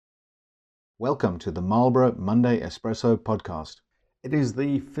Welcome to the Marlborough Monday Espresso podcast. It is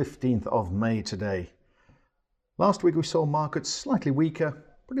the 15th of May today. Last week we saw markets slightly weaker,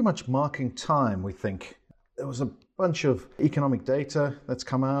 pretty much marking time, we think. There was a bunch of economic data that's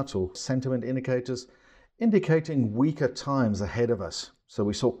come out, or sentiment indicators, indicating weaker times ahead of us. So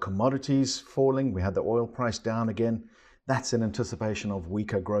we saw commodities falling, we had the oil price down again. That's in anticipation of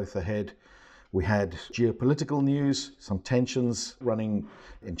weaker growth ahead. We had geopolitical news, some tensions running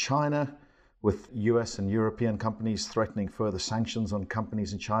in China, with US and European companies threatening further sanctions on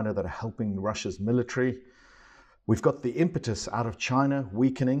companies in China that are helping Russia's military. We've got the impetus out of China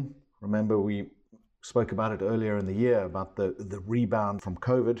weakening. Remember, we spoke about it earlier in the year about the rebound from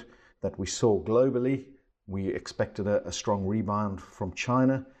COVID that we saw globally. We expected a strong rebound from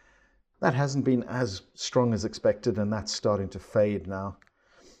China. That hasn't been as strong as expected, and that's starting to fade now.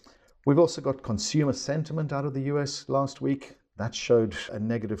 We've also got consumer sentiment out of the US last week. That showed a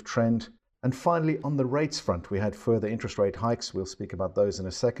negative trend. And finally, on the rates front, we had further interest rate hikes. We'll speak about those in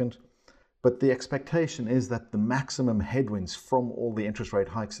a second. But the expectation is that the maximum headwinds from all the interest rate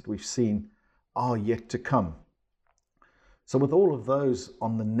hikes that we've seen are yet to come. So with all of those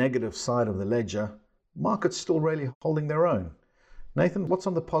on the negative side of the ledger, markets still really holding their own. Nathan, what's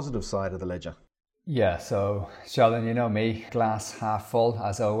on the positive side of the ledger? Yeah, so Sheldon, you know me, glass half full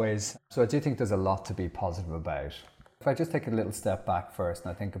as always. So I do think there's a lot to be positive about. If I just take a little step back first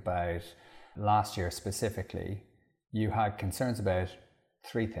and I think about last year specifically, you had concerns about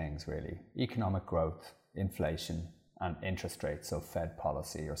three things really: economic growth, inflation, and interest rates, so Fed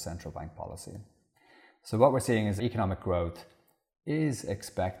policy or central bank policy. So what we're seeing is economic growth is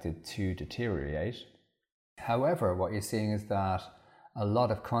expected to deteriorate. However, what you're seeing is that a lot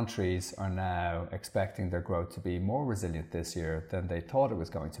of countries are now expecting their growth to be more resilient this year than they thought it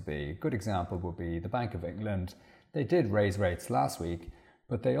was going to be. A good example would be the Bank of England. They did raise rates last week,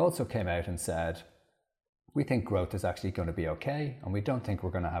 but they also came out and said, we think growth is actually going to be okay, and we don't think we're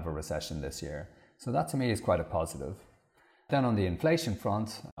going to have a recession this year. So that to me is quite a positive. Then on the inflation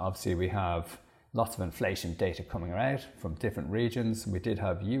front, obviously we have lots of inflation data coming out from different regions. We did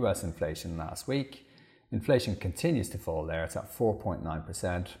have US inflation last week. Inflation continues to fall there. It's at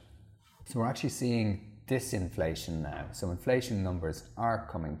 4.9%. So we're actually seeing disinflation now. So inflation numbers are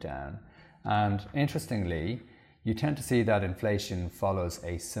coming down. And interestingly, you tend to see that inflation follows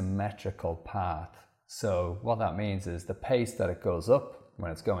a symmetrical path. So what that means is the pace that it goes up,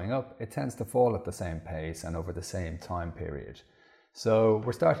 when it's going up, it tends to fall at the same pace and over the same time period. So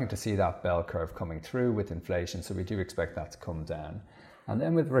we're starting to see that bell curve coming through with inflation. So we do expect that to come down. And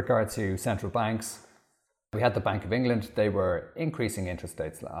then with regard to central banks, we had the Bank of England. They were increasing interest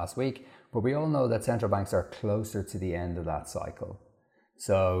rates last week, but we all know that central banks are closer to the end of that cycle.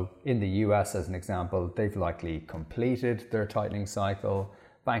 So in the US, as an example, they've likely completed their tightening cycle.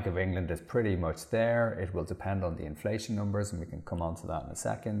 Bank of England is pretty much there. It will depend on the inflation numbers, and we can come on to that in a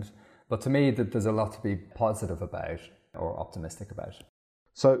second. But to me, there's a lot to be positive about or optimistic about.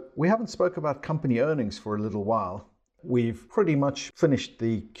 So we haven't spoke about company earnings for a little while. We've pretty much finished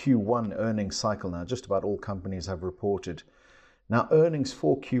the Q1 earnings cycle now. Just about all companies have reported. Now, earnings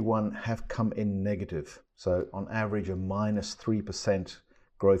for Q1 have come in negative. So on average, a minus 3%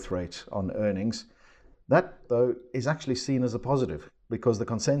 growth rate on earnings. That, though, is actually seen as a positive because the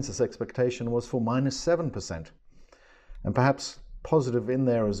consensus expectation was for minus 7%. And perhaps positive in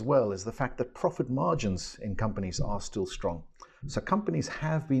there as well is the fact that profit margins in companies are still strong. So companies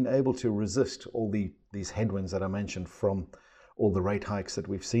have been able to resist all these headwinds that I mentioned from all the rate hikes that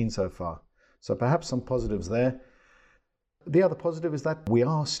we've seen so far. So perhaps some positives there. The other positive is that we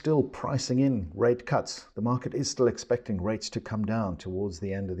are still pricing in rate cuts. The market is still expecting rates to come down towards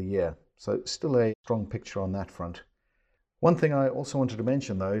the end of the year. So still a strong picture on that front. One thing I also wanted to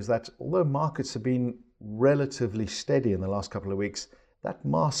mention, though, is that although markets have been relatively steady in the last couple of weeks, that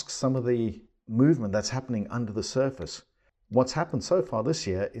masks some of the movement that's happening under the surface. What's happened so far this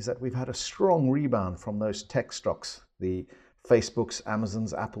year is that we've had a strong rebound from those tech stocks, the Facebooks,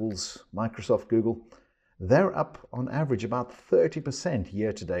 Amazons, Apples, Microsoft, Google. They're up on average about 30%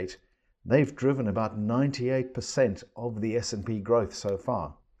 year to date. They've driven about 98% of the S&P growth so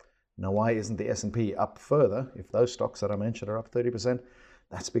far. Now, why isn't the S&P up further if those stocks that I mentioned are up 30%?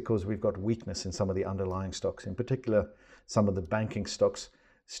 That's because we've got weakness in some of the underlying stocks, in particular some of the banking stocks.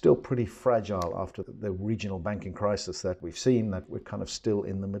 Still pretty fragile after the regional banking crisis that we've seen, that we're kind of still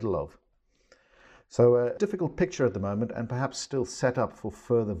in the middle of. So a difficult picture at the moment, and perhaps still set up for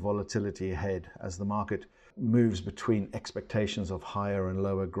further volatility ahead as the market moves between expectations of higher and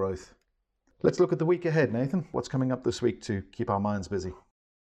lower growth. Let's look at the week ahead, Nathan. What's coming up this week to keep our minds busy?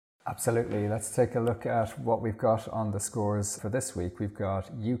 Absolutely. Let's take a look at what we've got on the scores for this week. We've got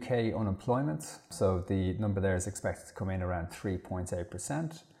UK unemployment. So the number there is expected to come in around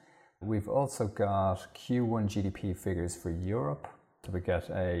 3.8%. We've also got Q1 GDP figures for Europe. So we get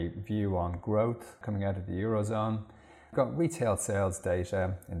a view on growth coming out of the Eurozone. We've got retail sales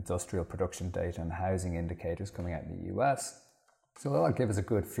data, industrial production data, and housing indicators coming out in the US. So that'll give us a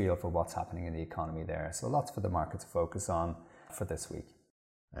good feel for what's happening in the economy there. So lots for the market to focus on for this week.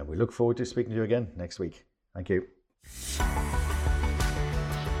 And we look forward to speaking to you again next week. Thank you.